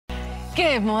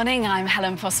Good morning, I'm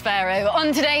Helen Fospero.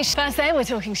 On today's first day, we're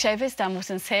talking showbiz. Dan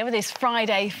Wilson's here with his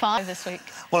Friday 5 this week.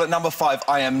 Well, at number 5,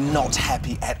 I am not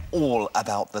happy at all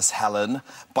about this, Helen.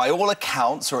 By all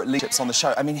accounts, or at least on the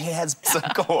show, I mean, he has,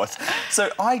 of course. So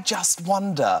I just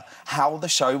wonder how the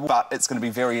show... But it's going to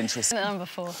be very interesting. At number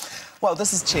 4. Well,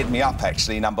 this has cheered me up,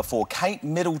 actually, number 4. Kate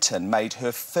Middleton made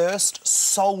her first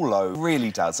solo. It really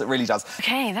does, it really does.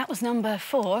 OK, that was number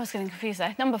 4. I was getting confused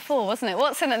there. Number 4, wasn't it?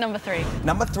 What's in at number 3?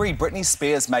 Number 3, Britney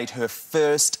Spears made her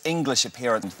first English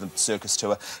appearance on the circus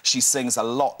tour. She sings a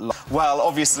lot. Well,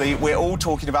 obviously, we're all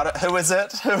talking about it. Who is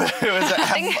it? Who is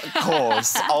it? Of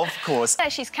course, of course.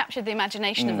 She's captured the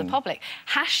imagination of the public.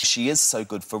 She is so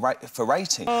good for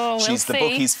rating. Oh, She's the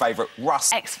bookies' favourite.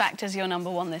 Russ. X Factor's your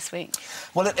number 1 this week.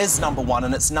 Well, it is number 1,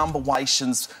 and it's number 1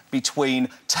 between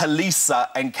Talisa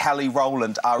and Kelly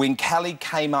Rowland. When Kelly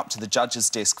came up to the judge's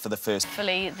desk for the first...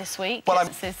 Fully this week. Well,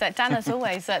 Dan, as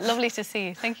always, lovely to see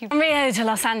you. Thank you. From Rio to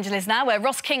Los Angeles now, where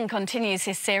Ross King continues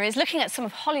his series looking at some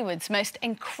of Hollywood's most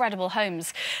incredible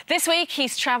homes. This week,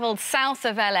 he's travelled south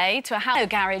of LA to a house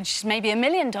garage, maybe $1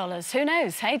 million. Who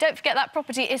knows, hey? Don't forget that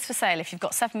property is for sale if you've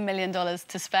got $7 million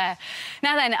to spare.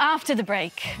 Now then, after the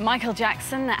break, Michael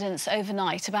Jackson evidence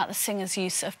overnight about the singer's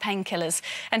use of painkillers.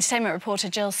 Entertainment reporter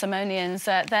Jill Simonian's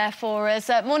there for us.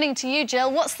 Morning to you,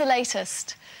 Jill. What's the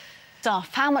latest?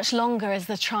 How much longer is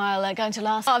the trial going to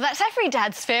last? Oh, that's every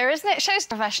dad's fear, isn't it? Shows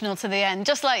professional to the end,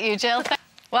 just like you, Jill.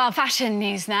 Well, fashion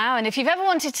news now, and if you've ever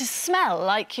wanted to smell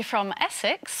like you're from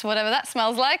Essex, whatever that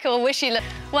smells like, or wish you...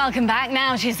 Welcome back.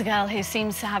 Now she's a girl who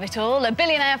seems to have it all. A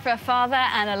billionaire for a father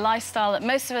and a lifestyle that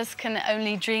most of us can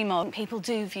only dream of. People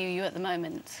do view you at the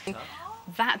moment.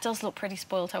 That does look pretty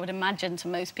spoilt, I would imagine, to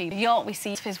most people. Yacht, we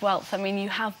see his wealth. I mean, you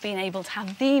have been able to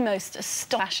have the most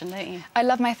astonishing fashion, don't you? I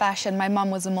love my fashion. My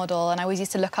mum was a model, and I always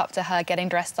used to look up to her getting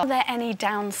dressed up. Are there any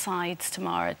downsides,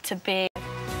 Tamara, to being